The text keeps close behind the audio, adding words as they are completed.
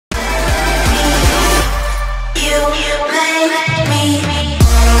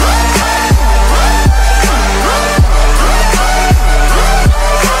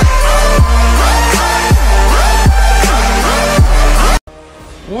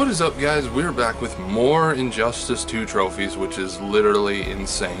What is up, guys? We're back with more Injustice 2 trophies, which is literally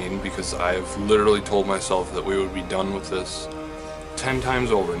insane because I've literally told myself that we would be done with this 10 times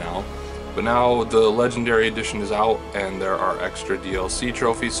over now. But now the Legendary Edition is out and there are extra DLC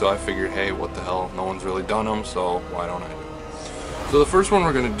trophies, so I figured, hey, what the hell, no one's really done them, so why don't I do it? So the first one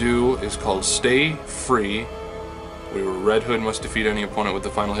we're going to do is called Stay Free, where Red Hood must defeat any opponent with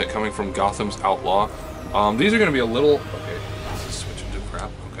the final hit coming from Gotham's Outlaw. These are going to be a little... Okay, this is switching to crap.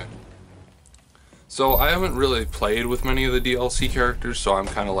 Okay. So I haven't really played with many of the DLC characters, so I'm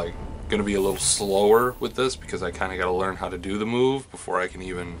kind of like going to be a little slower with this because I kind of got to learn how to do the move before I can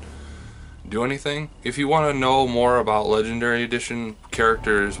even do anything. If you want to know more about Legendary Edition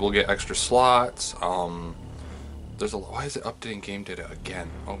characters, we'll get extra slots. There's a... Why is it updating game data again?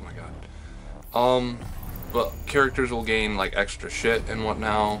 Oh my god. But characters will gain like extra shit and what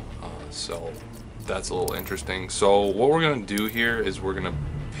now, so that's a little interesting. So what we're gonna do here is we're gonna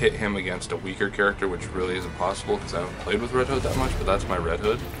pit him against a weaker character, which really isn't possible because I haven't played with Red Hood that much, but that's my Red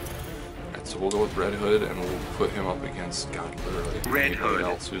Hood. Alright, so we'll go with Red Hood and we'll put him up against, god, literally Red Hood.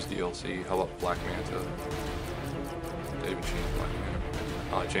 else who's DLC. How about Black Manta? Did I even change Black Manta?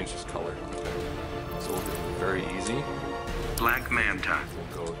 Oh, I changed his color. Okay. So we'll do it very easy. Black Manta.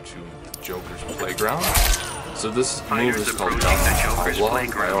 We'll go to Joker's Playground. So this move is called Joker's Outlaw.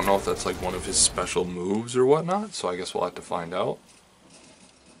 Playground. I don't know if that's like one of his special moves or whatnot, so I guess we'll have to find out.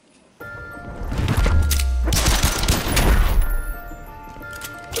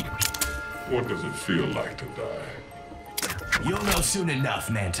 What does it feel like to die? You'll know soon enough,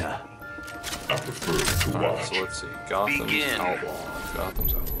 Manta. I prefer to Alright, watch. so let's see. Gotham's Begin. Outlaw.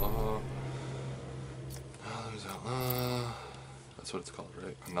 Gotham's Outlaw. Gotham's Outlaw. That's what it's called,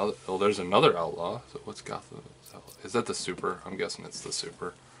 right? Another. Oh, there's another Outlaw. So what's Gotham's Outlaw? Is that the super? I'm guessing it's the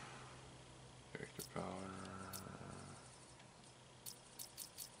super. Character power.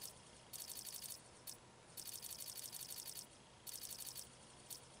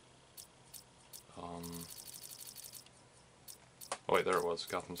 Oh wait, there it was.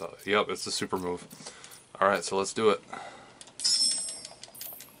 Gotham's Outlaw. Yep, it's the super move. Alright, so let's do it.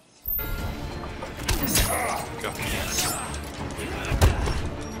 Go.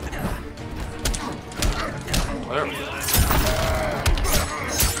 There we go.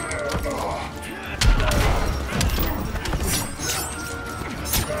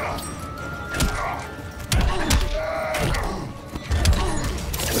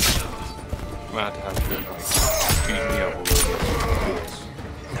 I'm gonna have to like beat me up a little bit.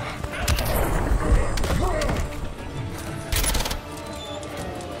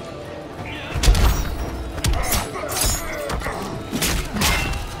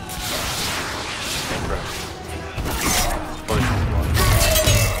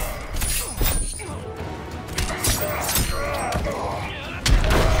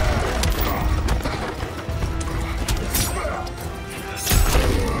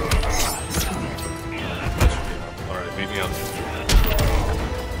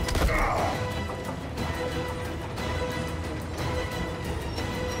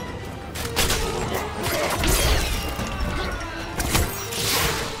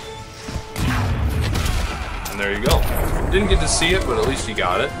 There you go. Didn't get to see it, but at least you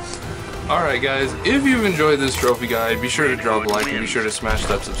got it. Alright guys, if you've enjoyed this trophy guide, be sure to drop a like and be sure to smash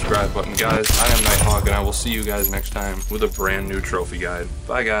that subscribe button. Guys, I am Nighthawk and I will see you guys next time with a brand new trophy guide.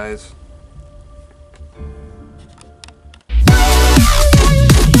 Bye guys.